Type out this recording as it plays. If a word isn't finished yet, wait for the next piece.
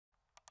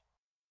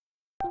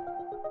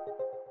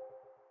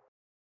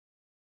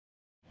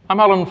I'm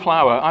Alan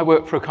Flower. I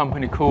work for a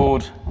company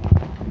called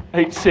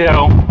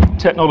HCL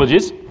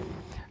Technologies.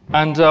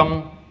 And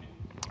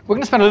we're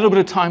going to spend a little bit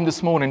of time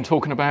this morning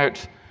talking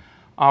about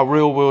our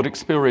real-world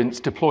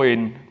experience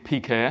deploying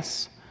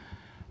PKS.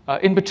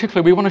 In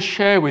particular, we want to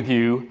share with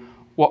you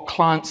what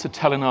clients are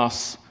telling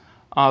us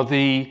are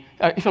the,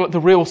 if you like, the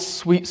real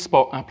sweet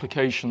spot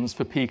applications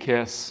for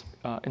PKS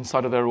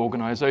inside of their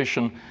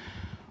organization.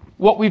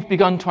 What we've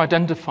begun to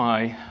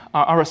identify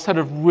are a set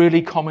of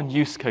really common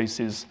use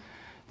cases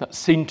that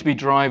seem to be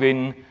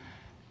driving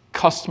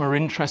customer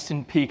interest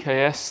in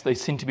PKS. They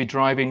seem to be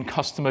driving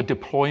customer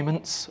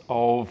deployments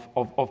of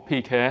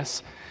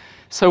PKS.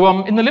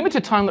 So in the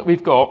limited time that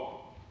we've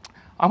got,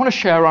 I want to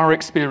share our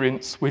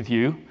experience with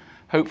you.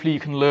 Hopefully you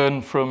can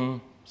learn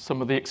from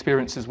some of the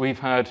experiences we've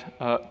had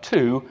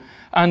too,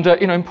 and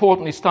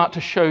importantly start to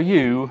show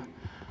you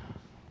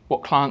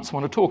what clients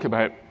want to talk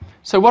about.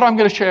 So what I'm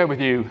going to share with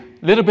you,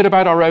 a little bit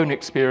about our own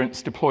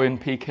experience deploying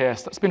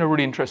PKS. That's been a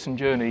really interesting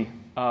journey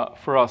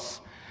for us.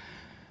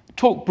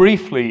 Talk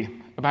briefly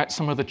about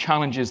some of the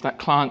challenges that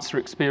clients are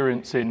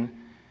experiencing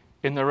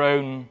in their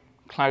own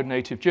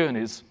cloud-native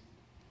journeys.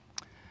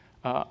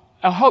 I'll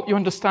help you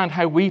understand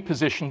how we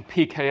position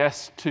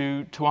PKS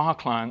to our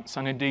clients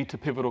and indeed to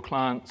pivotal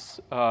clients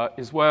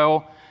as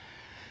well.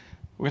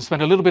 We're going to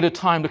spend a little bit of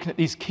time looking at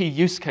these key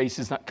use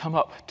cases that come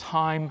up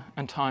time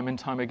and time and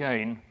time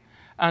again.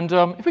 And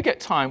if we get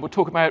time, we'll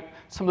talk about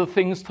some of the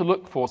things to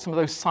look for, some of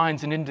those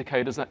signs and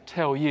indicators that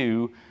tell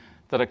you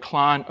that a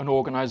client, an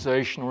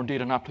organization, or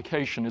indeed an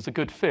application is a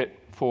good fit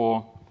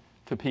for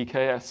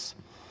PKS.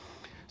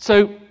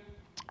 So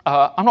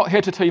I'm not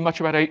here to tell you much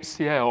about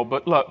HCL,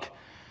 but look,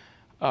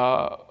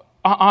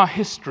 our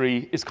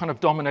history is kind of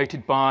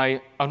dominated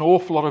by an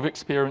awful lot of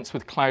experience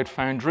with Cloud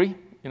Foundry.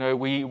 You know,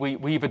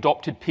 we've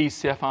adopted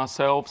PCF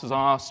ourselves as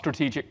our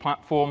strategic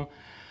platform.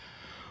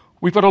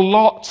 We've got a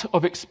lot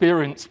of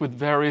experience with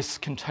various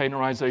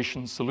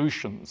containerization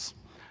solutions.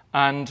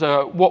 And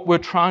what we're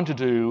trying to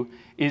do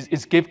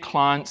is give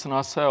clients and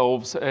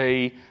ourselves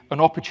an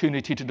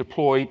opportunity to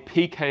deploy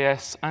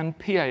PKS and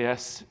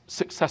PAS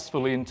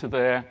successfully into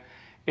their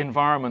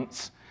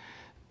environments.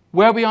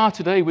 Where we are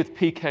today with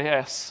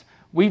PKS,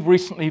 we've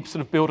recently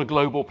sort of built a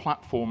global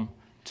platform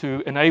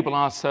to enable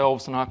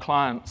ourselves and our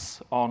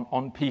clients on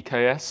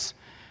PKS.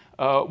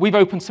 We've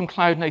opened some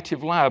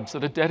cloud-native labs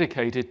that are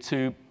dedicated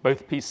to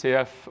both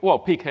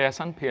PKS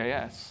and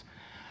PAS.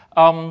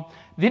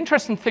 The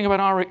interesting thing about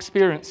our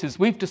experience is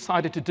we've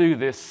decided to do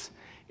this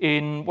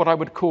in what I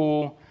would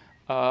call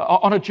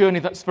on a journey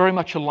that's very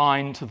much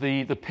aligned to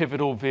the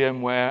pivotal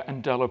VMware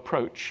and Dell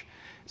approach.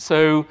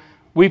 So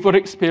we've got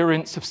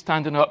experience of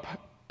standing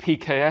up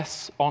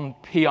PKS on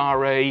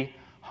PRA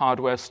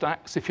hardware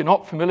stacks. If you're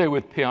not familiar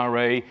with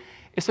PRA,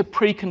 it's a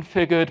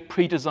pre-configured,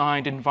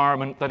 pre-designed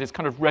environment that is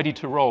kind of ready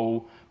to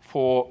roll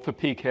for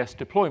PKS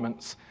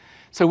deployments.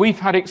 So we've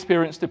had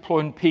experience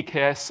deploying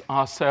PKS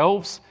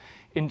ourselves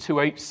into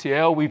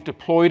HCL. We've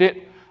deployed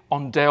it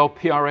on Dell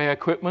PRA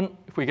equipment.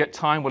 If we get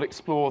time, we'll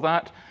explore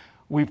that.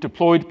 We've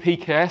deployed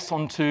PKS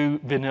onto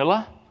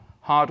vanilla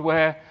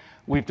hardware.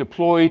 We've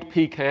deployed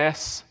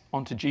PKS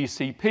onto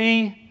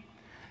GCP.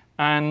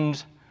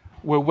 And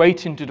we're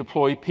waiting to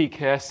deploy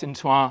PKS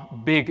into our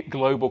big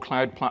global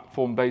cloud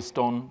platform based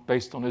on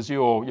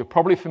Azure. You're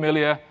probably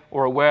familiar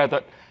or aware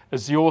that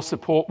Azure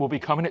support will be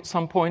coming at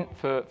some point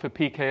for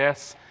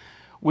PKS.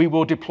 We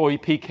will deploy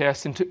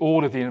PKS into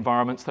all of the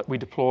environments that we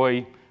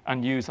deploy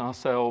and use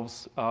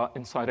ourselves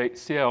inside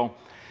HCL.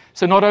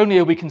 So not only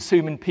are we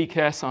consuming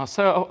PKS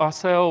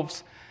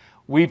ourselves,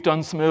 we've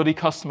done some early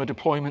customer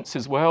deployments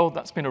as well.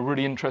 That's been a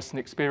really interesting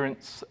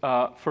experience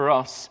for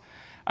us.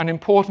 And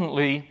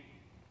importantly,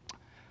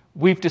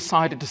 we've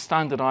decided to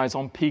standardize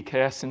on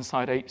PKS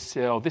inside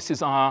HCL. This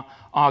is our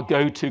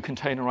go-to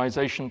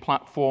containerization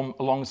platform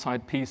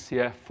alongside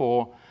PCF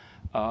for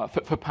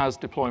PAS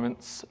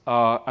deployments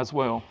as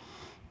well.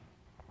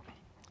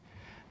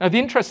 Now, the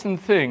interesting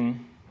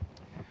thing,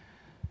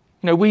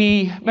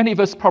 many of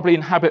us probably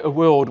inhabit a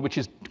world which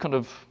is kind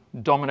of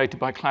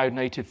dominated by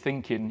cloud-native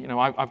thinking.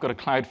 I've got a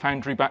Cloud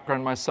Foundry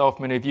background myself.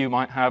 Many of you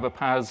might have a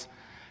PAS,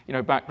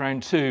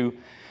 background too.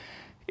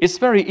 It's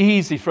very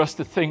easy for us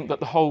to think that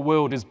the whole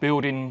world is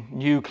building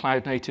new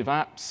cloud-native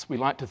apps. We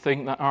like to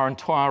think that our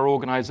entire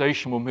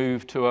organization will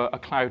move to a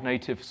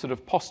cloud-native sort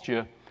of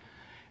posture.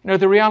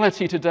 The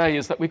reality today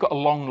is that we've got a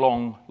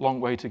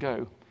long way to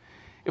go.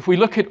 If we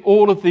look at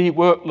all of the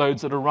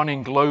workloads that are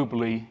running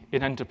globally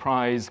in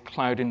enterprise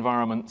cloud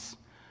environments,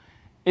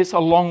 it's a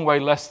long way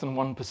less than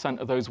 1%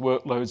 of those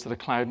workloads that are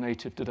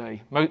cloud-native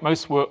today.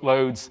 Most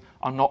workloads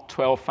are not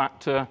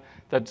 12-factor.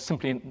 They're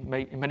simply,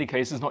 in many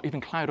cases, not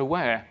even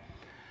cloud-aware.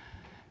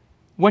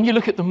 When you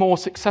look at the more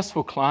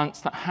successful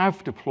clients that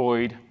have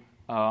deployed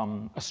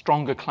a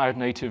stronger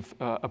cloud-native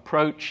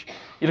approach,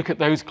 you look at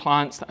those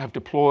clients that have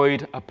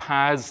deployed a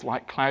PAS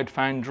like Cloud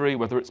Foundry,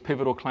 whether it's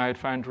Pivotal Cloud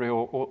Foundry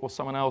or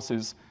someone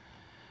else's,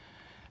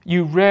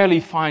 you rarely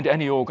find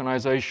any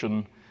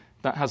organization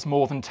that has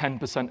more than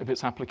 10% of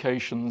its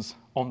applications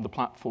on the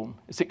platform.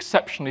 It's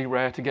exceptionally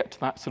rare to get to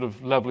that sort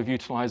of level of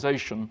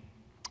utilization.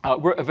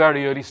 We're at a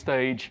very early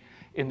stage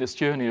in this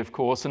journey, of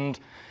course, and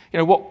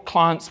what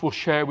clients will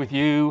share with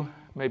you,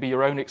 maybe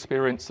your own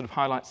experience sort of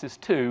highlights this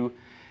too,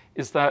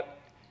 is that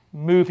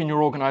moving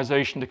your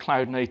organization to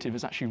cloud native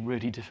is actually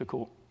really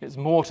difficult. It's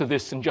more to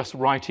this than just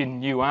writing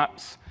new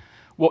apps.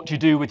 What do you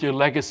do with your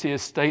legacy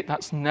estate?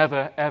 That's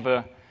never,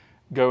 ever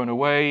going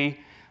away.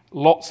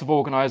 Lots of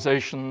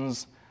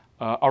organizations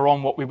are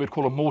on what we would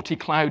call a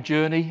multi-cloud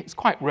journey. It's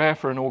quite rare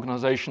for an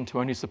organization to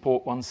only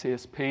support one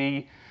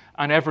CSP,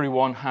 and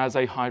everyone has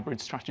a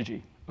hybrid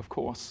strategy, of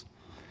course.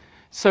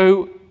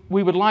 So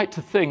we would like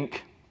to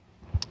think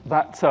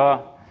that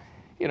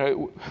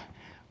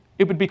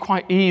it would be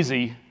quite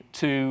easy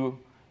to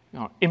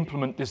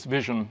implement this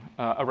vision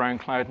around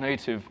cloud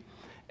native.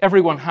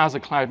 Everyone has a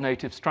cloud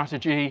native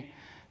strategy.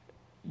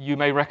 You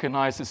may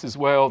recognize this as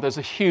well. There's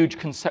a huge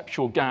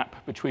conceptual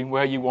gap between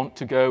where you want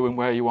to go and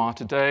where you are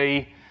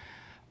today.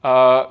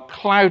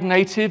 Cloud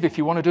native, if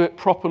you want to do it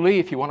properly,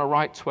 if you want to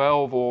write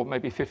 12 or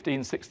maybe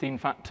 15, 16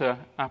 factor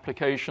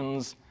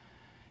applications,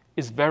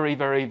 is very,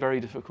 very, very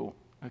difficult.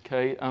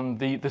 Okay? And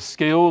the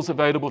skills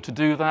available to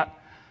do that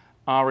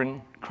are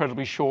in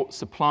incredibly short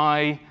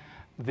supply.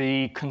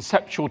 The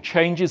conceptual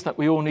changes that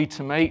we all need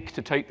to make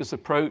to take this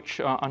approach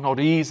are not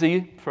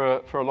easy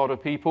for a lot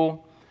of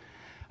people.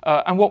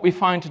 And what we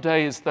find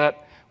today is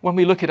that when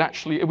we look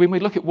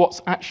at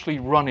what's actually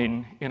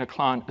running in a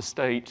client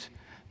estate,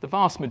 the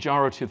vast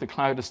majority of the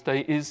cloud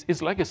estate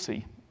is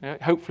legacy.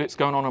 Hopefully, it's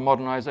going on a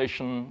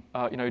modernization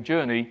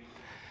journey.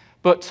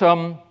 But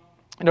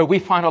we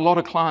find a lot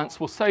of clients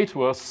will say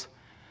to us,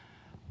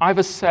 "I've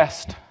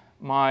assessed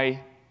my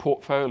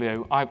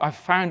portfolio. I've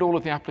found all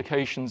of the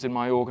applications in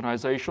my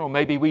organization," or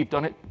maybe we've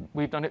done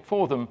it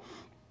for them.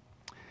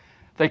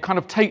 They kind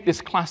of take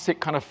this classic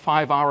kind of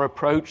 5-hour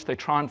approach. They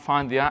try and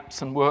find the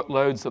apps and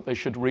workloads that they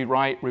should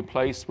rewrite,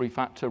 replace,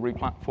 refactor,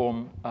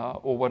 replatform,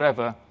 or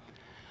whatever.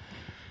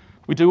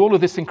 We do all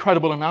of this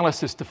incredible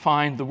analysis to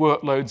find the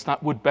workloads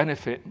that would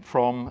benefit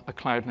from a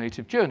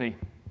cloud-native journey.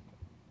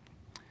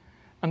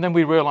 And then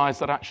we realize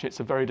that actually it's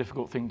a very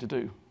difficult thing to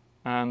do.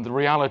 And the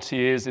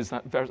reality is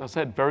that, as I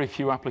said, very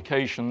few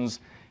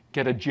applications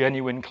get a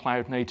genuine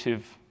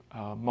cloud-native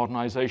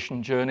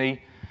modernization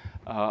journey.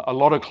 A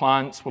lot of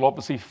clients will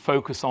obviously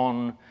focus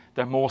on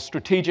their more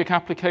strategic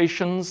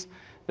applications.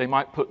 They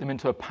might put them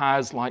into a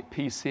PaaS like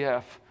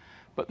PCF,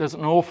 but there's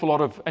an awful lot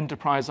of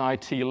enterprise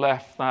IT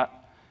left that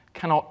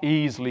cannot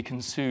easily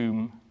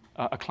consume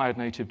a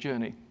cloud-native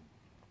journey.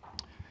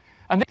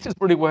 And this is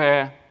really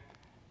where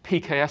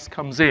PKS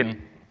comes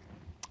in.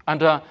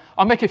 And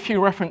I'll make a few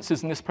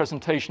references in this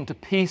presentation to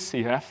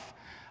PCF.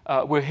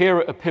 We're here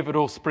at a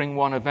pivotal Spring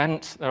One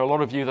event. There are a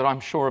lot of you that I'm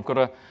sure have got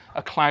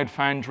a Cloud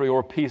Foundry or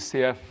a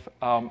PCF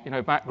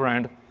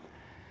background.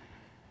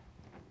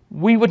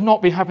 We would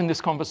not be having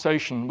this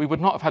conversation. We would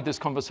not have had this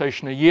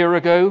conversation a year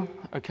ago.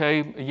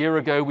 Okay, a year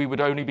ago we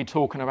would only be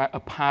talking about a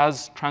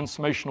PaaS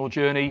transformational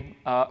journey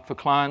for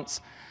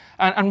clients.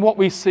 And what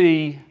we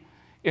see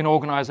in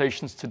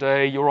organizations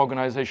today, your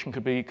organization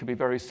could be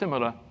very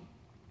similar,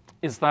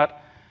 is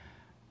that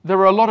there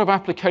are a lot of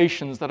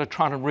applications that are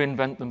trying to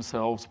reinvent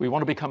themselves. We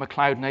want to become a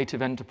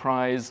cloud-native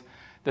enterprise.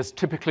 There's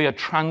typically a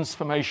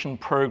transformation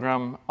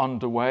program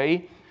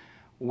underway.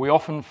 We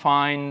often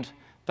find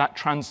that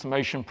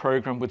transformation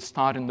program would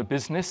start in the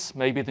business.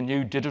 Maybe the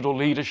new digital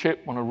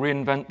leadership want to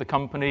reinvent the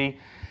company.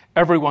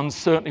 Everyone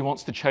certainly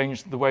wants to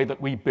change the way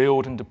that we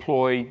build and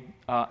deploy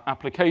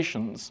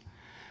applications.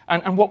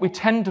 And what we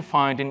tend to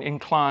find in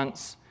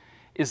clients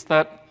is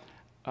that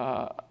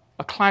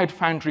a Cloud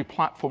Foundry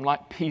platform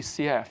like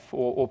PCF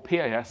or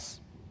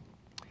PAS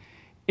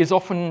is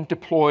often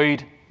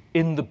deployed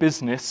in the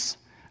business,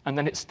 and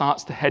then it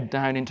starts to head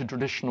down into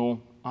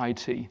traditional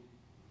IT.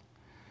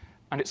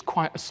 And it's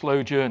quite a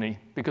slow journey,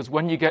 because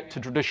when you get to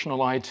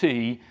traditional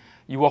IT,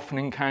 you often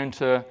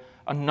encounter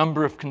a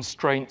number of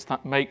constraints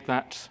that make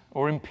that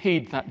or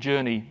impede that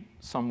journey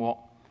somewhat.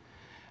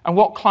 And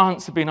what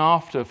clients have been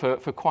after for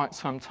quite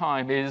some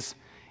time is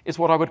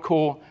what I would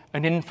call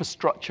an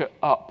infrastructure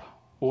up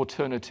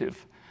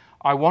alternative.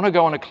 I want to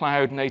go on a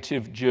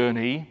cloud-native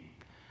journey.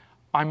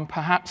 I'm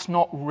perhaps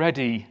not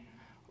ready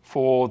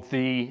for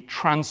the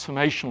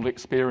transformational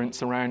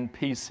experience around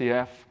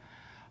PCF.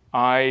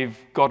 I've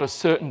got a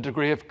certain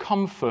degree of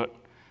comfort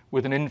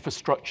with an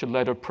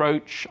infrastructure-led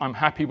approach. I'm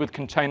happy with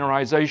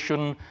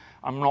containerization.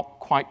 I'm not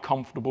quite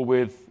comfortable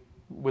with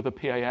a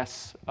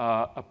PAS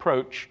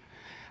approach.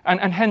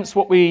 And hence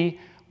what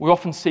we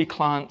often see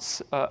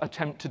clients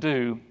attempt to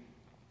do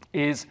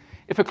is,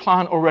 if a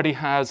client already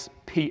has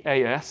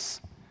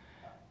PAS,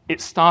 it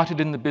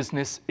started in the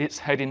business, it's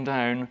heading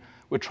down,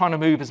 we're trying to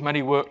move as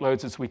many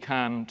workloads as we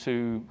can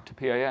to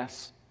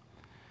PAS.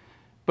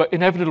 But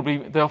inevitably,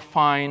 they'll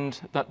find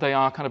that they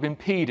are kind of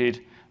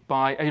impeded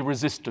by a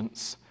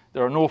resistance.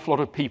 There are an awful lot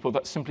of people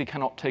that simply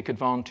cannot take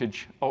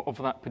advantage of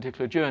that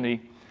particular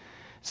journey.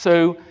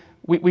 So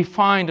we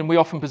find, and we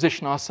often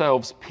position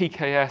ourselves,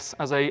 PKS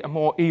as a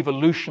more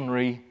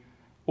evolutionary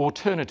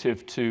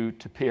alternative to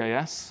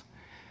PAS.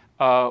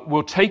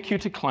 We'll take you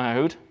to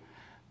cloud,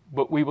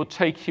 but we will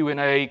take you in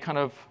a kind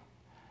of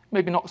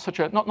maybe not such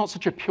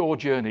a pure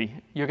journey.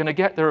 You're going to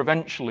get there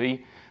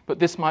eventually, but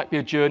this might be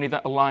a journey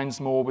that aligns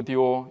more with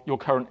your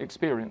current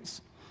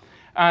experience.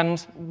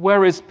 And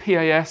whereas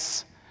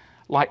PAS,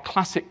 like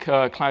classic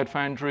Cloud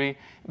Foundry,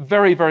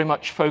 very, very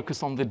much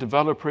focused on the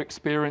developer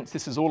experience.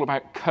 This is all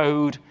about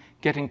code,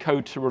 getting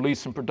code to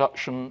release and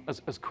production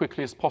as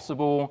quickly as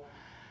possible.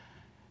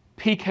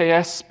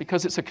 PKS,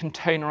 because it's a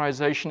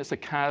containerization, it's a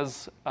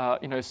CAS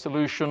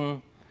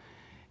solution,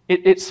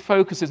 its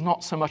focus is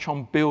not so much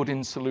on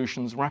building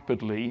solutions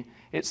rapidly.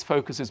 Its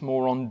focus is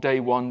more on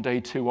day one, day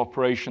two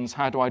operations.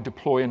 How do I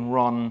deploy and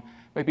run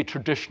maybe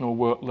traditional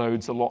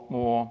workloads a lot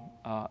more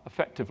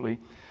effectively?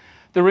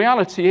 The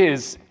reality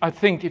is, I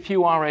think if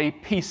you are a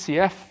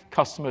PCF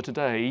customer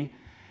today,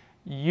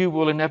 you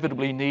will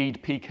inevitably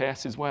need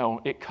PKS as well.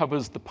 It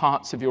covers the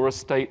parts of your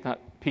estate that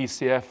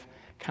PCF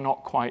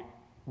cannot quite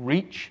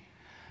reach.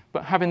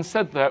 But having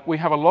said that, we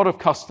have a lot of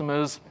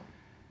customers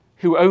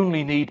who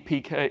only need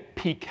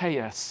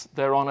PKS.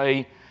 They're on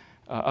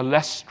a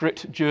less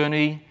strict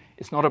journey.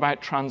 It's not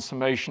about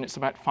transformation. It's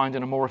about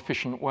finding a more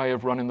efficient way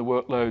of running the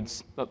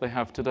workloads that they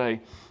have today.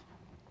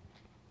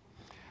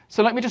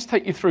 So let me just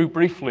take you through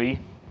briefly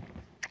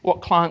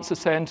what clients are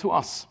saying to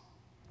us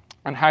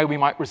and how we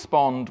might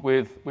respond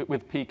with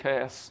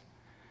PKS.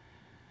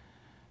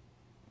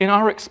 In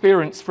our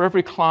experience, for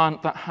every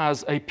client that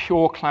has a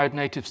pure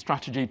cloud-native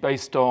strategy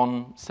based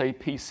on, say,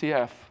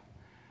 PCF,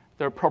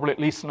 there are probably at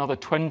least another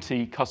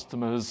 20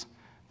 customers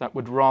that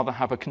would rather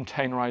have a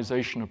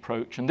containerization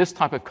approach. And this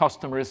type of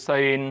customer is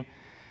saying,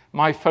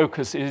 my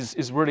focus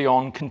is really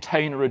on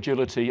container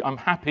agility. I'm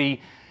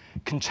happy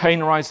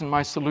containerizing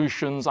my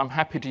solutions. I'm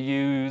happy to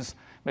use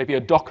maybe a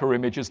Docker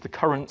image as the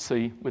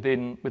currency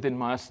within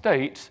my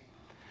estate.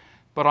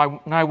 But I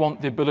now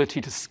want the ability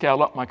to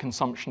scale up my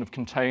consumption of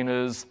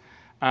containers.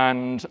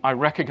 And I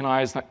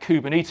recognize that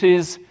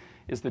Kubernetes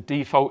is the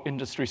default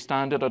industry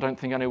standard. I don't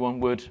think anyone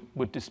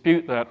would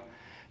dispute that.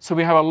 So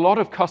we have a lot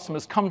of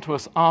customers come to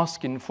us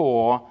asking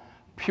for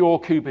pure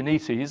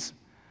Kubernetes,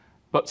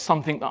 but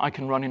something that I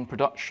can run in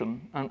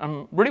production.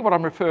 And really what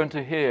I'm referring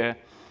to here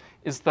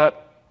is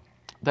that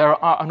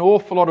there are an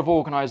awful lot of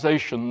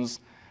organizations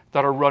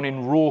that are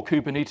running raw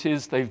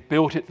Kubernetes. They've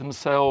built it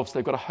themselves.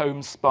 They've got a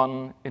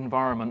homespun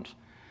environment.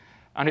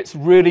 And it's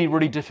really,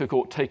 really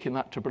difficult taking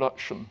that to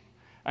production.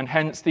 And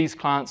hence, these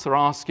clients are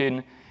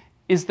asking,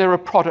 is there a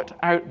product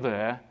out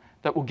there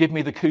that will give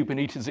me the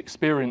Kubernetes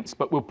experience,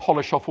 but will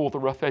polish off all the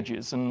rough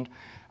edges? And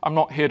I'm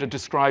not here to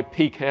describe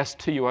PKS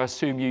to you. I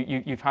assume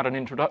you've had an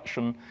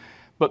introduction.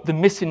 But the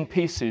missing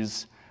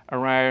pieces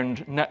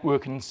around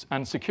network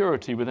and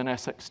security within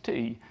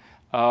SXT,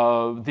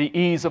 the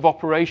ease of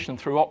operation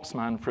through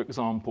Opsman, for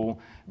example,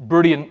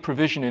 brilliant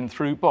provisioning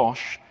through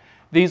Bosch,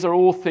 these are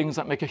all things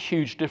that make a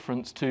huge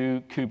difference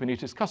to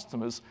Kubernetes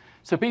customers.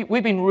 So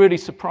we've been really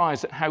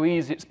surprised at how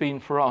easy it's been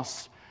for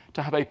us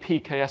to have a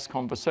PKS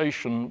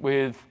conversation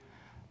with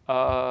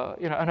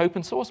an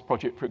open source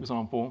project, for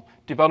example.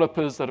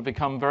 Developers that have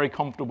become very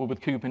comfortable with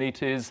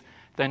Kubernetes,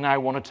 they now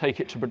want to take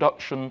it to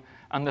production,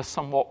 and they're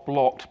somewhat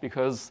blocked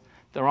because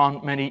there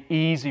aren't many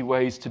easy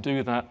ways to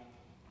do that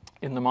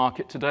in the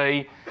market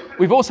today.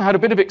 We've also had a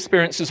bit of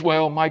experience as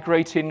well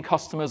migrating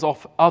customers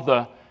off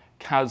other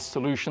CAS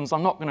solutions.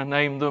 I'm not going to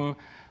name them,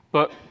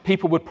 but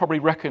people would probably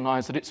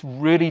recognize that it's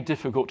really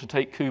difficult to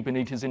take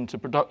Kubernetes into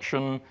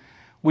production.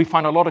 We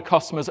find a lot of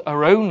customers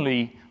are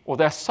only, or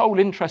their sole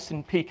interest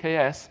in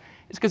PKS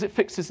is because it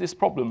fixes this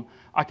problem.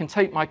 I can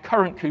take my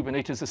current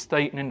Kubernetes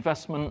estate and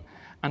investment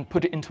and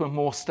put it into a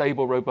more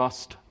stable,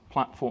 robust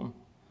platform.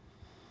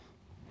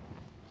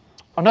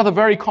 Another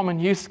very common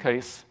use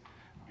case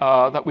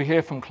that we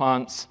hear from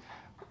clients,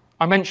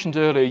 I mentioned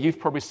earlier, you've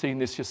probably seen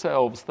this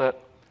yourselves, that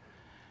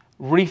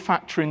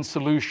refactoring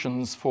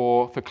solutions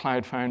for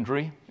Cloud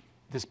Foundry,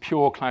 this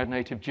pure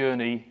cloud-native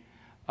journey,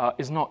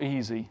 is not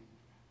easy.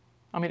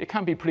 I mean, it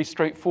can be pretty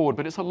straightforward,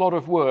 but it's a lot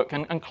of work,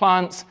 and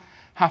clients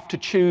have to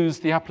choose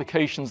the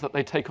applications that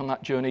they take on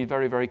that journey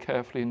very, very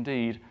carefully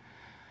indeed.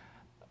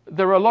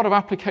 There are a lot of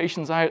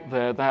applications out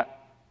there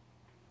that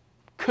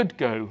could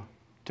go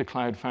to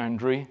Cloud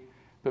Foundry,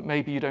 but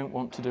maybe you don't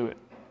want to do it.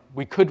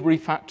 We could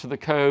refactor the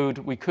code,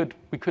 we could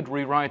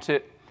rewrite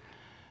it,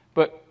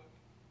 but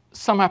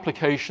some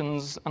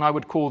applications, and I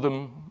would call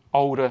them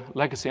older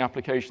legacy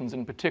applications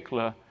in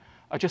particular,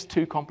 are just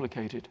too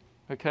complicated,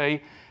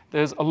 okay?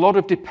 There's a lot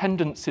of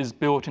dependencies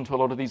built into a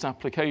lot of these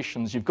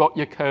applications. You've got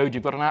your code,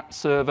 you've got an app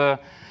server,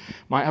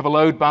 might have a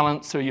load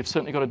balancer, you've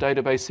certainly got a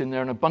database in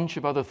there, and a bunch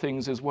of other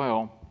things as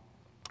well.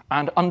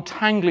 And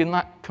untangling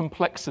that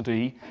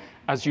complexity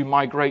as you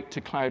migrate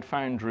to Cloud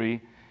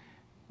Foundry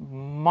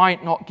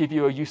might not give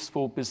you a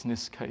useful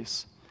business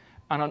case.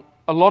 And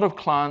a lot of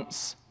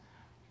clients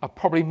are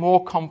probably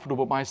more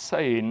comfortable by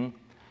saying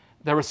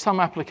there are some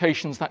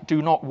applications that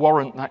do not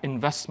warrant that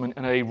investment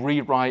in a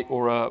rewrite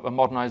or a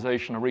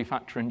modernization, a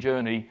refactoring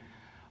journey.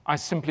 I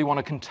simply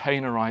want to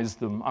containerize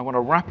them. I want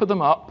to wrap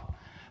them up,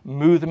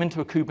 move them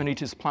into a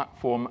Kubernetes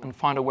platform, and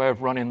find a way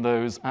of running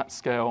those at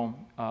scale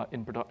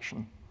in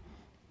production.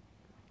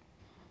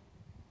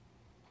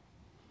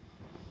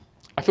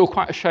 I feel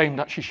quite ashamed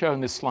actually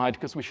showing this slide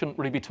because we shouldn't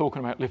really be talking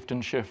about lift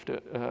and shift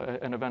at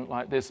an event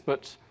like this,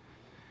 but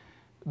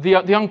the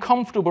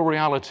uncomfortable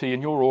reality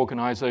in your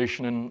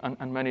organization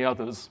and many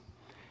others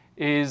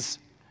is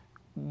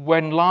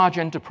when large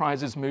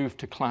enterprises move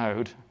to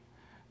cloud,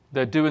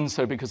 they're doing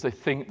so because they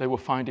think they will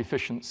find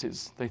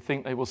efficiencies. They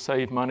think they will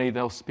save money,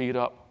 they'll speed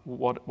up,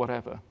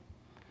 whatever.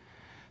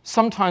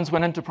 Sometimes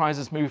when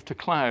enterprises move to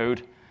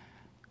cloud,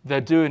 they're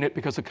doing it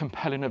because a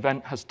compelling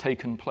event has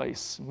taken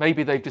place.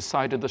 Maybe they've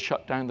decided to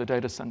shut down the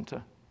data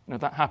center.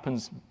 That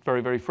happens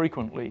very, very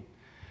frequently.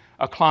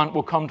 A client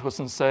will come to us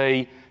and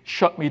say,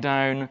 shut me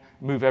down,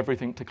 move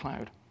everything to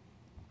cloud.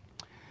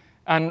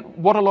 And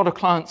what a lot of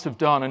clients have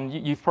done, and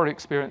you've probably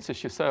experienced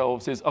this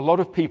yourselves, is a lot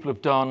of people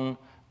have done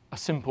a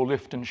simple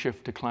lift and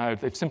shift to cloud.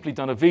 They've simply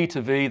done a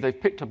V2V, they've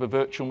picked up a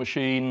virtual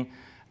machine,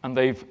 and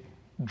they've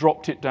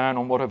dropped it down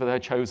on whatever their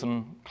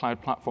chosen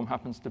cloud platform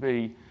happens to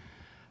be.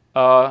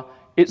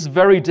 It's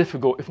very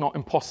difficult, if not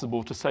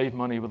impossible, to save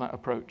money with that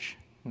approach.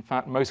 In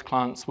fact, most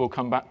clients will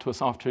come back to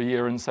us after a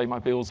year and say, my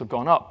bills have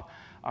gone up.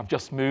 I've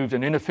just moved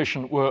an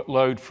inefficient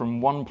workload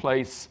from one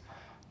place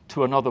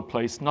to another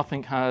place.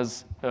 Nothing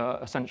has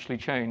essentially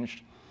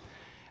changed.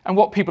 And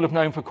what people have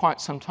known for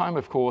quite some time,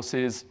 of course,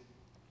 is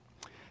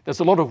there's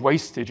a lot of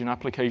wastage in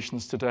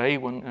applications today.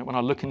 When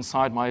I look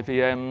inside my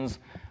VMs,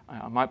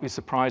 I might be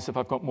surprised if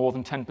I've got more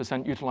than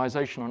 10%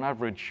 utilization on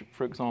average,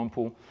 for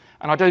example.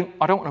 And I don't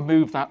want to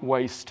move that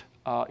waste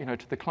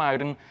to the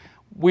cloud. And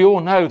we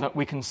all know that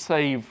we can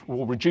save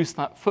or reduce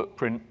that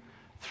footprint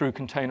through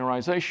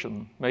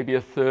containerization, maybe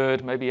a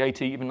third, maybe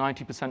 80, even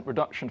 90%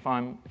 reduction if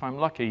I'm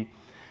lucky.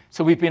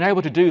 So we've been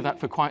able to do that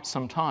for quite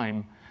some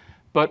time,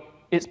 but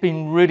it's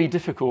been really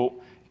difficult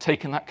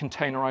taking that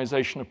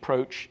containerization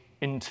approach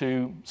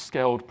into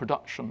scaled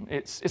production.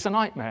 It's a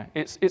nightmare.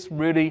 It's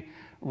really,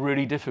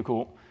 really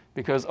difficult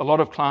because a lot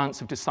of clients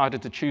have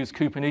decided to choose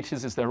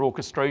Kubernetes as their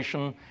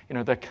orchestration,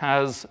 their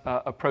CAS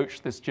approach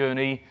to this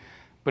journey,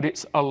 but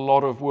it's a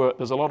lot of work.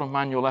 There's a lot of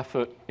manual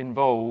effort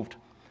involved.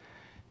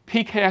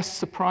 PKS,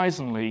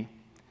 surprisingly,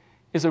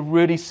 is a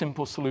really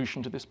simple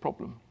solution to this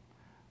problem.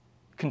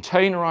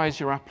 Containerize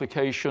your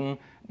application.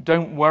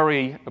 Don't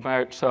worry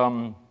about,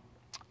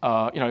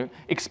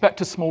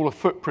 expect a smaller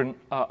footprint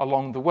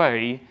along the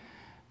way,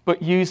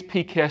 but use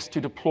PKS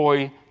to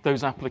deploy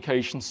those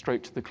applications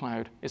straight to the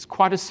cloud. It's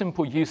quite a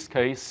simple use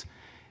case.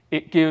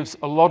 It gives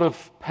a lot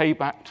of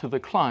payback to the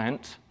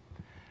client,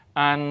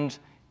 and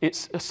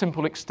it's a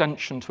simple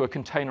extension to a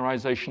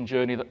containerization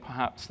journey that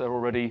perhaps they're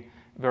already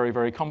very,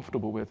 very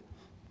comfortable with.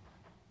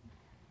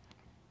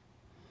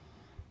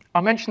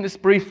 I mentioned this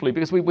briefly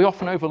because we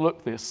often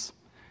overlook this.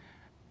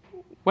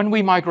 When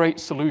we migrate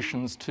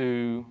solutions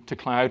to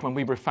cloud, when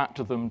we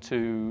refactor them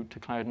to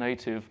cloud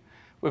native,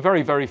 we're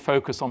very, very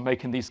focused on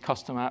making these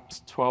custom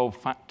apps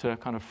 12-factor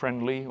kind of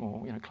friendly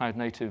or cloud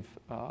native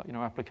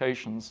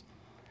applications.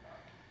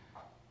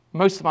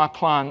 Most of our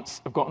clients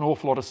have got an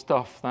awful lot of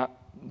stuff that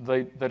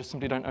they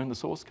simply don't own the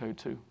source code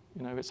to.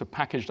 It's a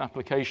packaged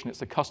application,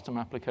 it's a custom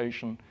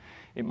application.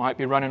 It might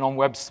be running on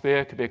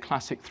WebSphere, it could be a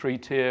classic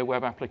 3-tier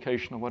web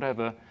application or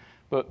whatever,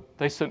 but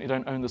they certainly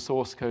don't own the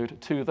source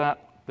code to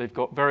that. They've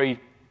got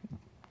very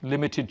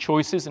limited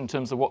choices in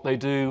terms of what they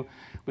do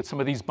with some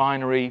of these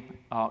binary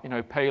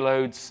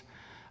payloads,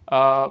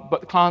 but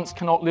the clients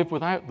cannot live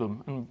without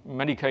them. And in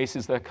many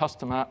cases, their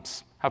custom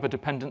apps have a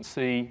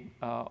dependency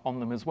on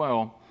them as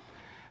well.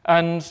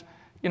 And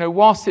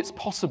whilst it's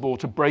possible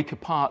to break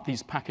apart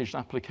these packaged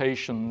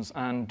applications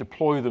and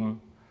deploy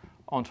them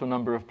onto a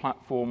number of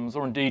platforms,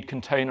 or indeed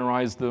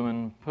containerize them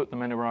and put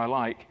them anywhere I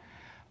like,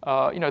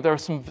 there are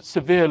some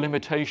severe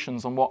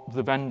limitations on what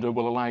the vendor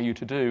will allow you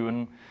to do.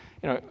 And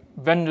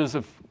vendors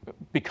have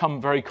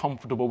become very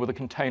comfortable with a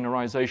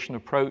containerization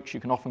approach. You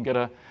can often get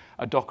a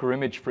Docker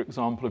image, for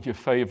example, of your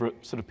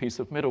favorite sort of piece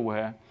of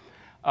middleware.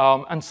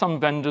 And some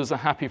vendors are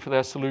happy for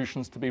their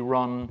solutions to be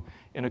run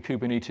in a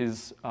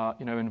Kubernetes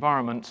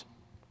environment.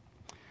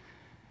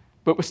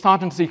 But we're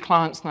starting to see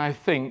clients now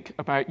think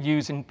about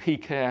using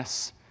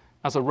PKS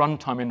as a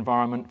runtime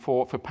environment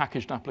for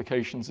packaged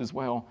applications as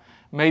well.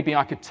 Maybe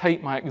I could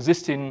take my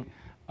existing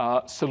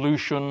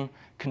solution,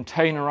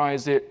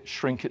 containerize it,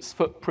 shrink its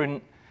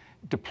footprint,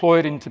 deploy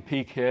it into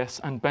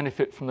PKS, and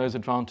benefit from those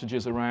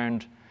advantages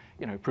around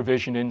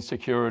provisioning,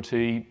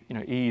 security,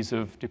 ease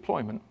of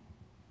deployment.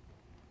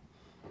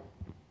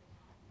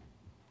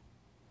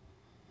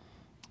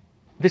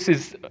 This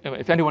is,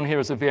 if anyone here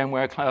is a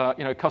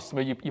VMware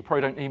customer, you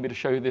probably don't need me to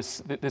show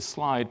this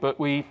slide, but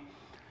we've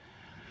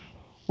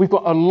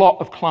got a lot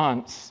of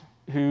clients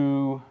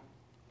who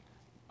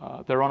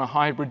they're on a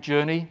hybrid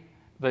journey.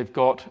 They've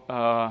got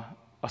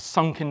a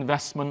sunk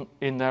investment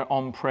in their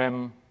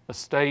on-prem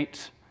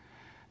estate.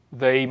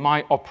 They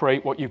might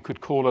operate what you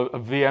could call a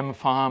VM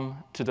farm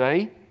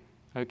today.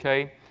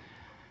 Okay,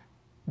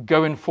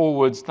 going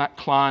forwards, that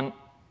client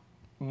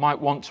might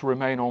want to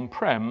remain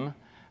on-prem,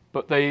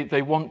 but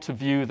they want to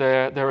view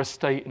their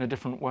estate in a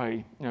different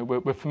way.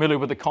 We're familiar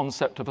with the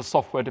concept of a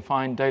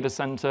software-defined data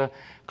center.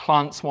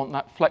 Clients want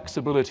that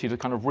flexibility to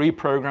kind of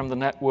reprogram the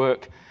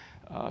network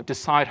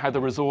decide how the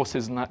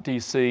resources in that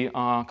DC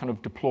are kind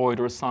of deployed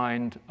or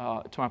assigned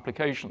to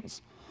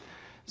applications.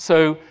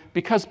 So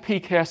because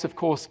PKS, of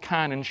course,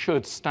 can and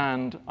should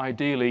stand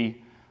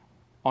ideally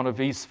on a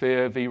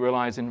vSphere,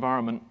 vRealize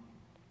environment,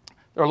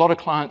 there are a lot of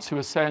clients who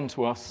are saying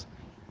to us,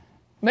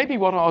 maybe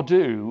what I'll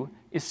do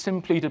is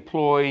simply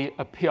deploy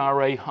a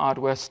PRA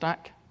hardware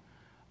stack.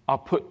 I'll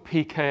put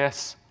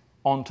PKS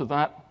onto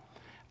that,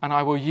 and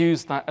I will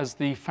use that as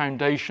the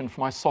foundation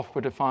for my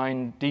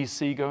software-defined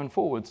DC going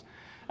forwards.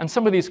 And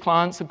some of these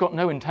clients have got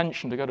no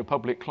intention to go to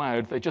public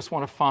cloud. They just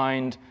want to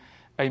find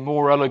a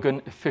more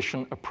elegant,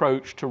 efficient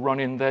approach to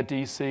running their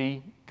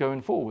DC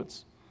going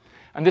forwards.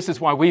 And this is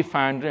why we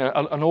found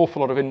an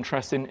awful lot of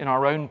interest in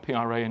our own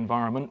PRA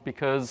environment,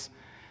 because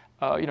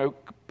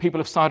people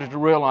have started to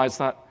realize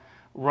that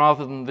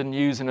rather than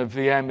using a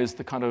VM as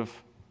the kind of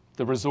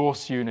the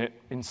resource unit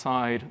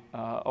inside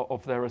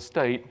of their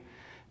estate,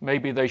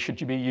 maybe they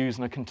should be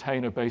using a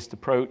container-based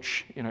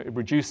approach. It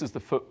reduces the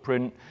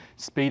footprint,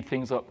 speed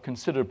things up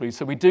considerably.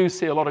 So we do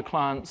see a lot of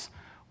clients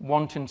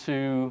wanting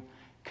to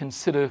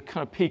consider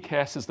kind of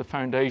PKS as the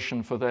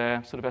foundation for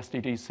their sort of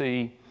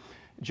SDDC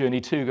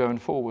journey too going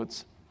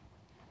forwards.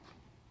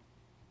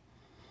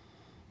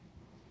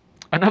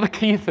 Another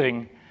key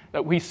thing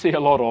that we see a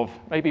lot of,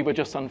 maybe we're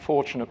just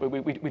unfortunate, but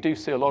we do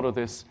see a lot of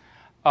this.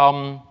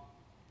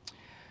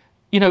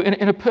 In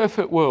a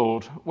perfect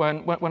world,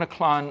 when a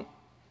client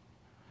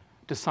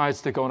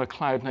decides to go on a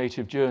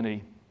cloud-native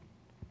journey,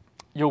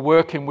 you're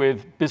working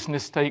with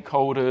business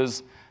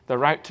stakeholders.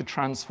 They're out to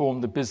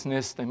transform the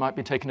business. They might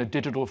be taking a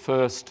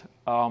digital-first,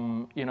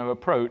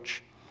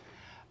 approach.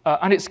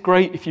 And it's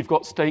great if you've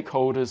got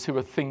stakeholders who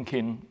are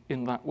thinking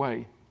in that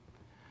way.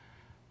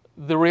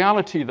 The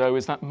reality, though,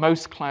 is that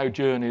most cloud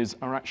journeys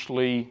are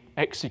actually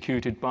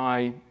executed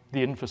by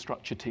the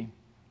infrastructure team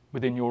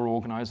within your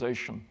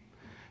organization.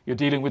 You're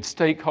dealing with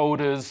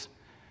stakeholders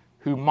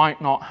who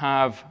might not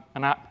have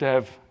an app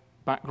dev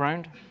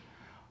background.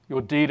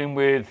 You're dealing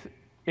with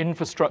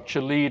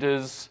infrastructure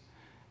leaders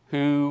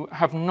who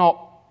have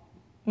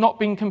not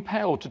been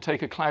compelled to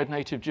take a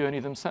cloud-native journey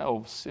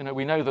themselves.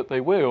 We know that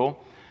they will,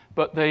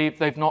 but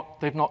they've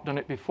not done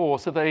it before.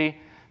 So they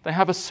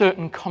have a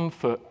certain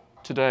comfort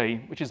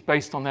today, which is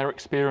based on their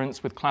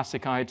experience with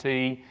classic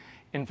IT,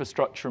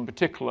 infrastructure in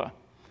particular.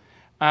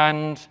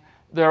 And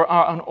there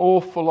are an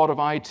awful lot of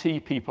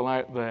IT people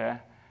out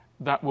there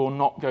that will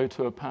not go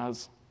to a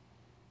PaaS.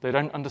 They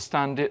don't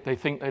understand it. They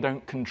think they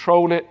don't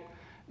control it.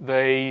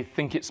 They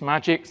think it's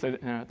magic. So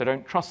they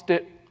don't trust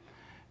it.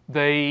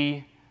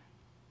 They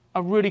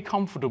are really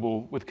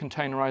comfortable with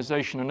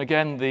containerization. And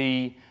again,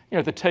 the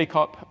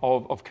take-up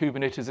of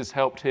Kubernetes has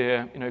helped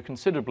here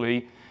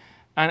considerably.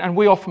 And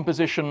we often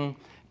position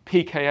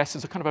PKS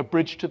as a kind of a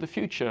bridge to the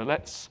future.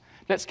 Let's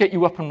get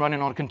you up and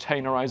running on a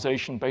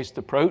containerization-based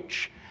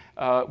approach.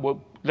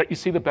 We'll let you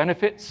see the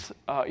benefits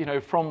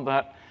from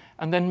that.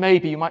 And then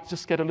maybe you might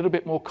just get a little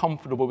bit more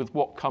comfortable with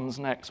what comes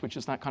next, which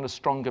is that kind of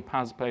stronger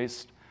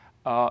PaaS-based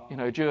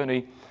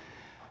journey.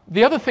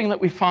 The other thing that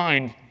we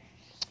find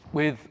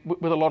with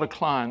a lot of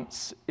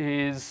clients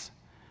is,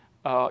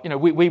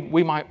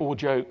 we might all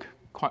joke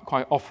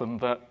quite often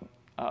that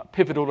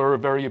Pivotal are a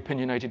very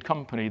opinionated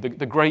company.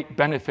 The great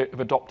benefit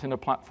of adopting a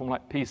platform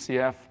like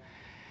PCF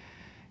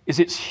is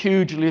it's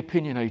hugely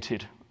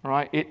opinionated,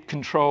 right? It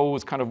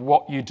controls kind of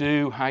what you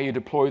do, how you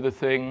deploy the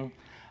thing,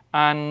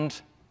 and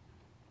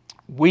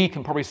we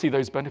can probably see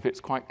those benefits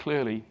quite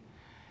clearly.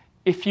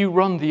 If you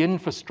run the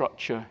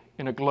infrastructure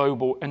in a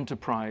global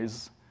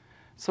enterprise,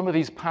 some of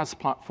these PaaS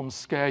platforms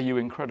scare you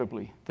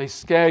incredibly. They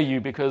scare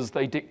you because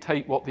they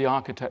dictate what the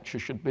architecture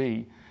should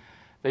be.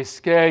 They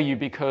scare you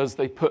because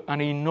they put an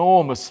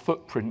enormous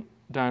footprint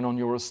down on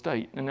your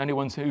estate. And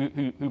anyone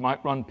who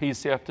might run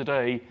PCF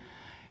today,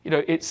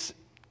 it's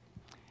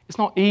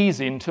not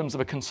easy in terms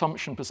of a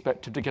consumption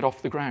perspective to get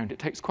off the ground. It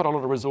takes quite a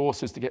lot of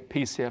resources to get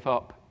PCF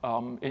up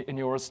in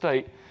your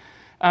estate.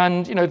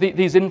 And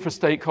these infra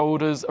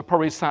stakeholders are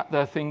probably sat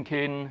there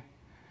thinking,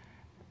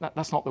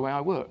 that's not the way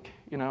I work.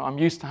 I'm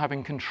used to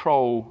having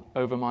control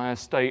over my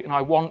estate, and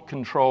I want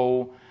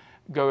control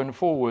going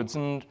forwards.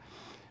 And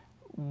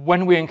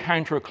when we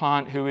encounter a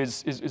client who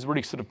is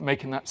really sort of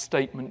making that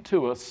statement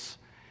to us,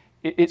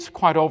 it's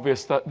quite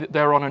obvious that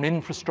they're on an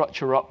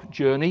infrastructure up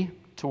journey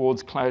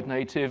towards cloud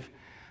native.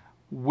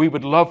 We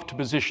would love to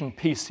position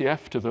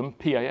PCF to them,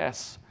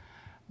 PAS,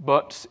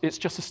 but it's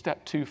just a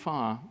step too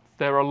far.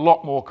 They're a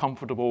lot more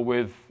comfortable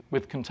with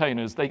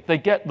containers. They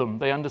get them,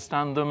 they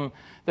understand them,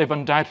 they've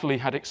undoubtedly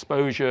had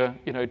exposure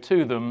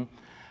to them.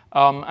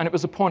 And it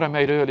was a point I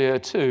made earlier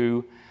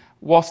too.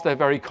 Whilst they're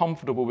very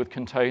comfortable with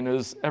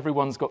containers,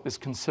 everyone's got this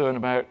concern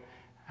about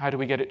how do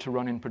we get it to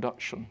run in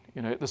production?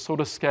 The sort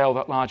of scale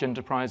that large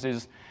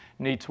enterprises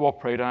need to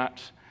operate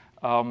at,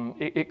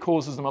 it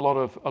causes them a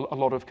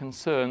lot of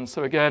concern.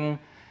 So again,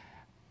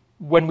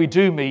 when we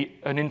do meet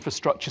an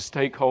infrastructure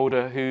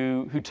stakeholder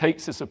who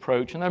takes this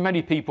approach, and there are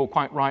many people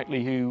quite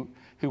rightly who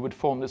would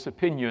form this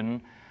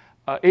opinion,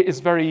 it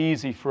is very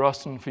easy for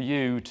us and for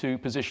you to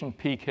position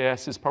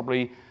PKS as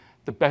probably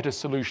the better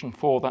solution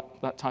for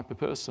that type of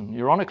person.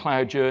 You're on a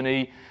cloud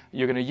journey,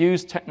 you're going to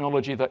use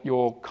technology that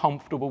you're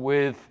comfortable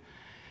with.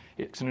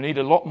 It's going to need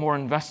a lot more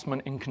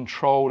investment in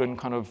control and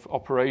kind of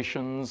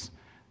operations,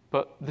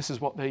 but this is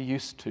what they're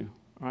used to.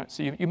 Right?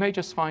 So you may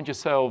just find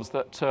yourselves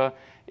that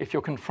if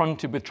you're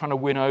confronted with trying to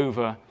win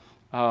over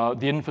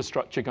the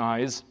infrastructure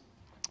guys,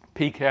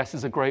 PKS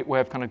is a great way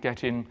of kind of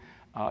getting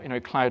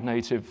cloud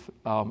native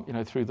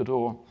through the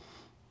door.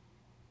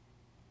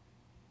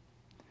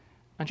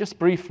 And just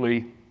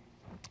briefly,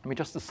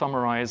 just to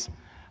summarize,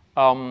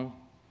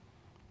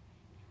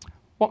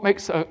 what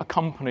makes a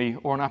company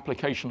or an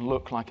application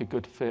look like a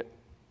good fit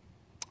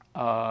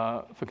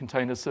for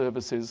container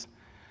services?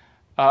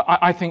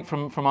 I think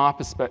from our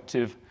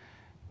perspective,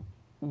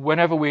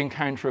 whenever we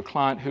encounter a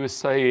client who is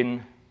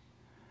saying,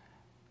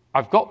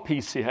 I've got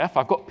PCF,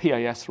 I've got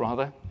PAS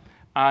rather,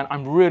 and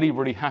I'm really,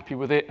 really happy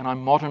with it, and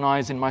I'm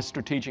modernizing my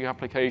strategic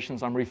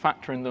applications, I'm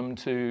refactoring them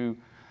to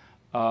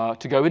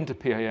go into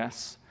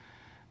PAS,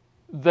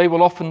 they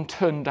will often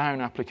turn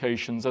down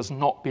applications as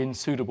not being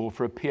suitable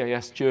for a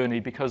PAS journey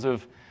because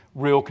of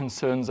real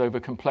concerns over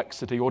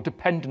complexity or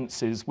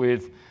dependencies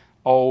with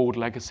old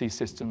legacy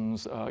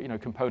systems,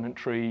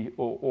 componentry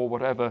or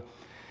whatever.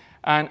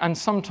 And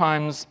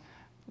sometimes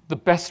the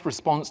best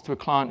response to a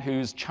client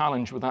who's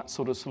challenged with that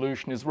sort of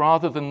solution is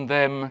rather than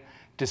them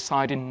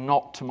deciding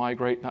not to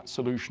migrate that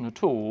solution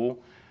at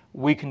all,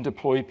 we can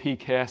deploy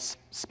PKS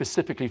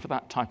specifically for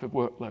that type of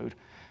workload.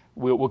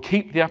 We'll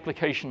keep the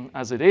application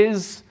as it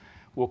is,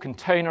 we'll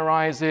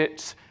containerize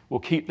it,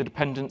 we'll keep the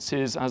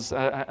dependencies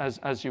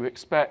as you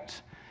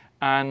expect,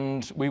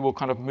 and we will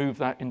kind of move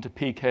that into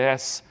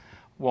PKS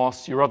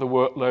whilst your other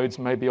workloads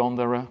may be on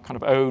their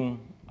kind of own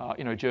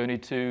journey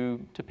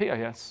to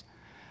PAS.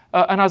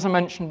 And as I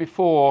mentioned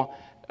before,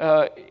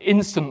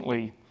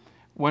 instantly,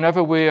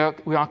 whenever we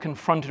are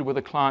confronted with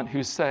a client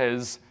who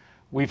says,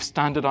 we've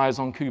standardized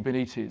on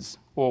Kubernetes,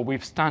 or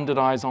we've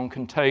standardized on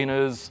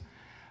containers,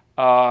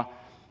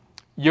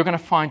 you're going to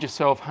find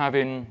yourself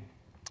having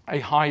a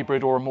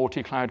hybrid or a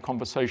multi-cloud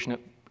conversation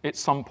at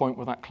some point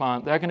with that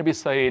client. They're going to be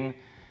saying,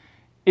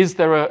 is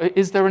there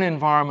an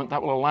environment that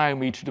will allow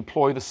me to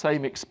deploy the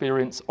same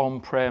experience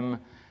on-prem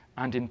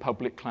and in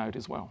public cloud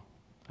as well?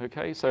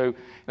 Okay, so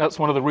that's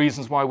one of the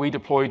reasons why we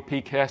deployed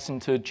PKS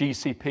into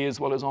GCP as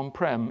well as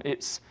on-prem.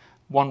 It's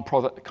one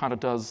product that kind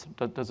of does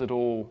it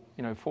all,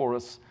 for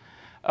us.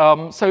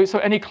 So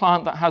any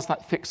client that has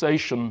that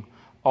fixation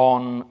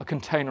on a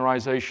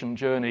containerization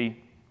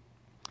journey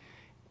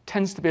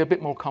tends to be a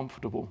bit more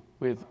comfortable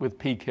with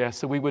PKS.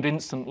 So we would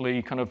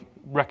instantly kind of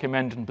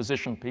recommend and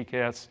position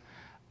PKS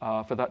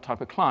for that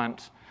type of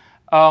client.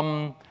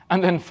 And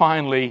then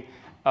finally,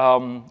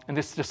 and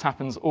this just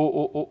happens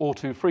all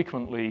too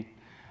frequently,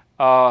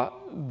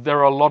 there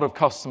are a lot of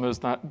customers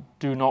that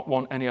do not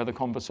want any other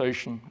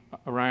conversation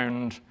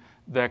around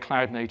their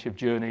cloud-native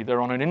journey.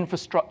 They're on an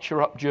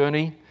infrastructure up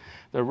journey.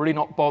 They're really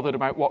not bothered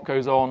about what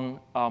goes on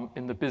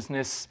in the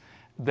business.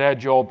 Their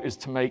job is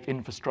to make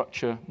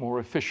infrastructure more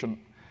efficient.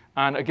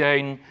 And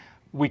again,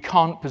 we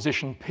can't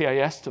position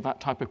PAS to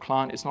that type of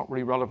client. It's not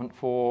really relevant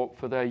for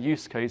their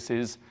use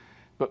cases.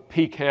 But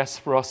PKS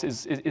for us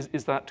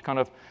is that kind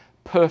of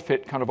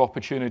perfect kind of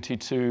opportunity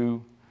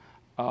to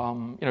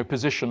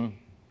position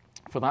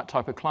for that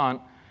type of client.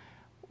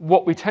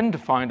 What we tend to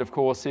find, of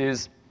course,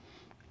 is,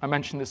 I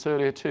mentioned this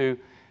earlier too,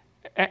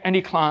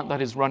 any client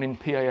that is running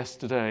PAS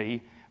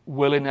today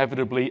will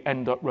inevitably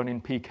end up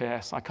running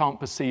PKS. I can't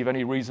perceive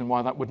any reason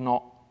why that would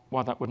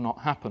not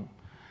happen.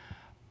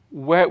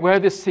 Where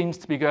this seems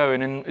to be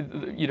going,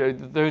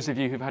 and those of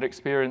you who've had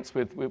experience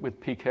with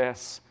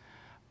PKS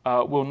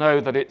will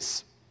know that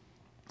it's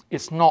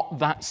not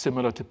that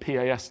similar to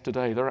PAS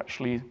today. They're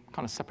actually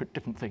kind of separate,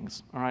 different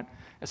things. All right,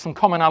 there's some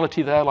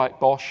commonality there, like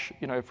Bosch,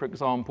 for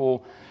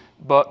example,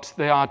 but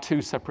they are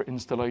two separate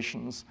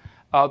installations.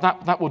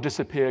 That will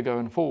disappear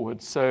going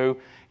forward. So,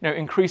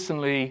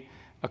 increasingly,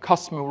 a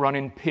customer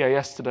running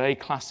PAS today,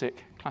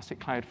 classic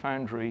Cloud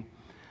Foundry,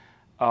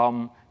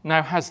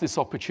 now has this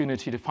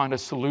opportunity to find a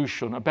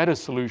solution, a better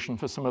solution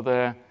for some of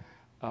their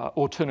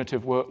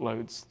alternative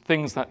workloads,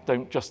 things that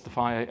don't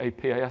justify a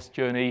PAS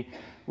journey.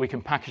 We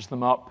can package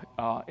them up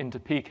into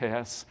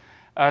PKS.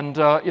 And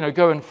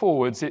going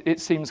forwards, it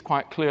seems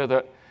quite clear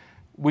that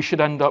we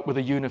should end up with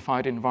a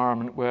unified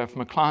environment where,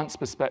 from a client's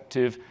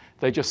perspective,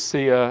 they just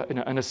see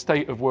an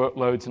estate of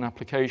workloads and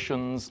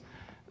applications.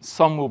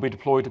 Some will be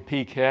deployed to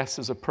PKS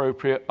as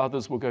appropriate,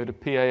 others will go to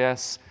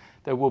PAS.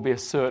 There will be a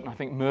certain, I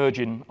think,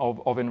 merging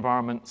of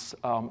environments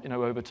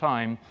over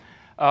time.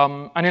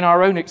 And in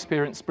our own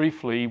experience,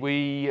 briefly,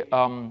 we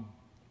took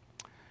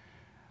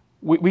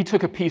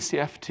a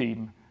PCF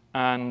team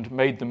and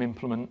made them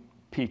implement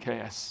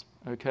PKS.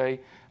 Okay,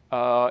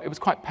 it was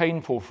quite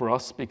painful for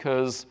us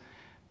because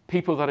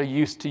people that are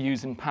used to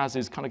using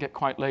PASs kind of get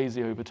quite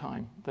lazy over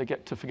time. They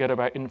get to forget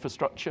about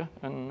infrastructure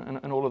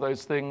and all of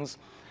those things.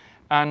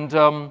 And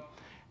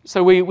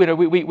so we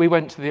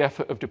went to the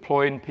effort of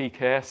deploying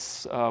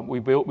PKS.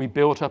 We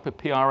built up a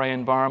PRA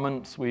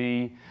environment.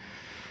 We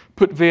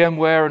put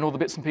VMware and all the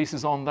bits and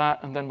pieces on that,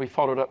 and then we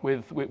followed up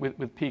with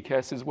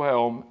PKS as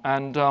well.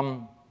 And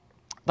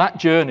that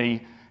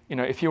journey, you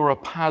know, if you're a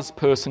PaaS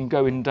person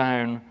going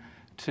down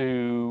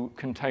to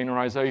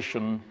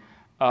containerization,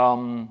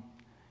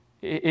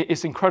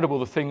 it's incredible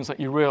the things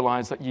that you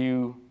realize that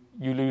you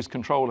lose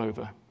control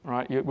over,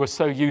 right? We're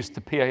so used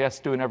to PAS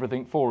doing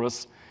everything for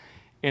us.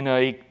 In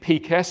a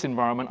PKS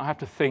environment, I have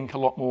to think a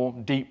lot more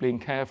deeply and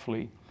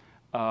carefully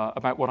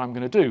about what I'm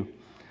going to do.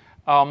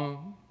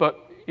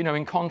 But you know,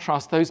 in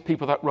contrast, those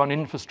people that run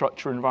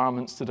infrastructure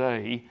environments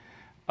today,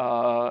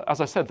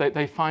 as I said,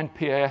 they find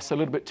PAS a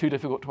little bit too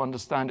difficult to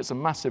understand. It's a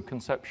massive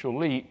conceptual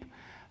leap.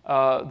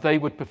 They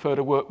would prefer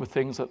to work with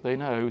things that they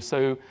know. So,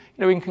 you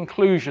know, in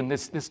conclusion,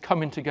 this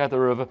coming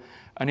together of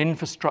an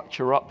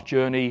infrastructure up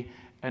journey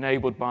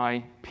enabled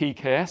by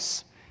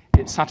PKS,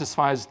 it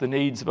satisfies the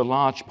needs of a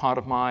large part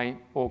of my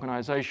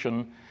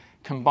organization,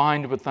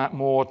 combined with that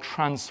more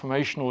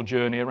transformational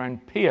journey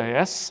around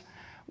PAS,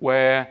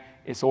 where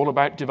it's all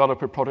about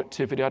developer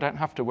productivity. I don't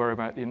have to worry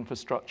about the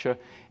infrastructure.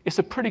 It's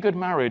a pretty good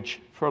marriage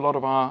for a lot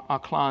of our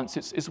clients.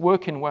 It's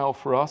working well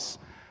for us.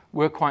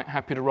 We're quite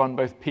happy to run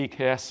both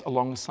PKS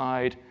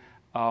alongside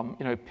you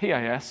know,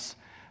 PAS.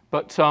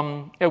 But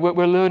yeah,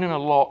 we're learning a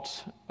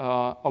lot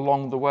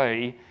along the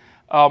way.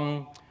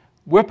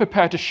 We're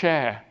prepared to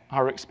share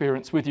our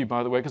experience with you,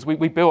 by the way, because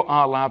we built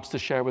our labs to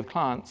share with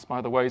clients,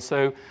 by the way.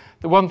 So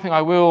the one thing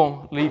I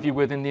will leave you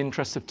with in the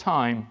interest of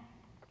time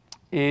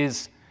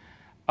is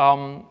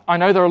I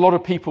know there are a lot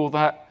of people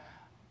that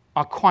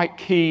are quite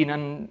keen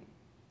and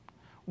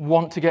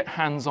want to get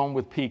hands-on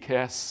with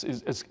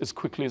PKS as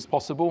quickly as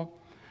possible.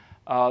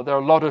 There are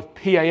a lot of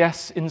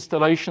PAS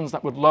installations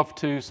that would love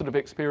to sort of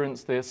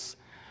experience this.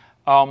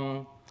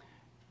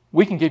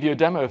 We can give you a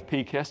demo of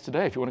PKS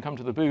today if you want to come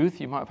to the booth.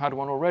 You might have had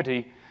one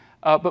already.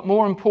 But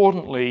more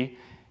importantly,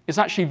 it's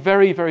actually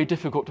very, very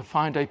difficult to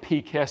find a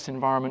PKS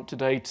environment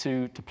today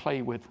to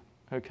play with,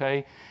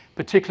 okay?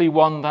 Particularly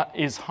one that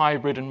is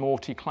hybrid and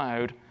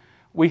multi-cloud.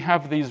 We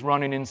have these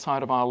running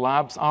inside of our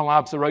labs. Our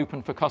labs are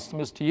open for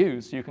customers to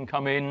use. You can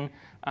come in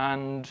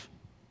and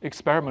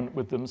experiment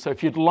with them. So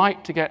if you'd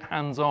like to get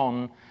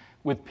hands-on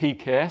with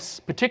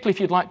PKS, particularly if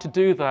you'd like to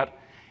do that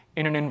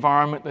in an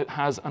environment that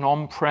has an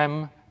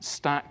on-prem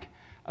stack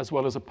as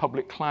well as a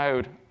public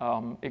cloud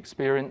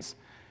experience,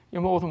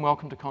 you're more than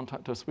welcome to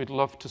contact us. We'd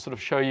love to sort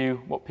of show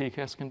you what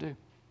PKS can do.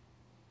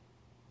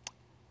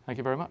 Thank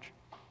you very much.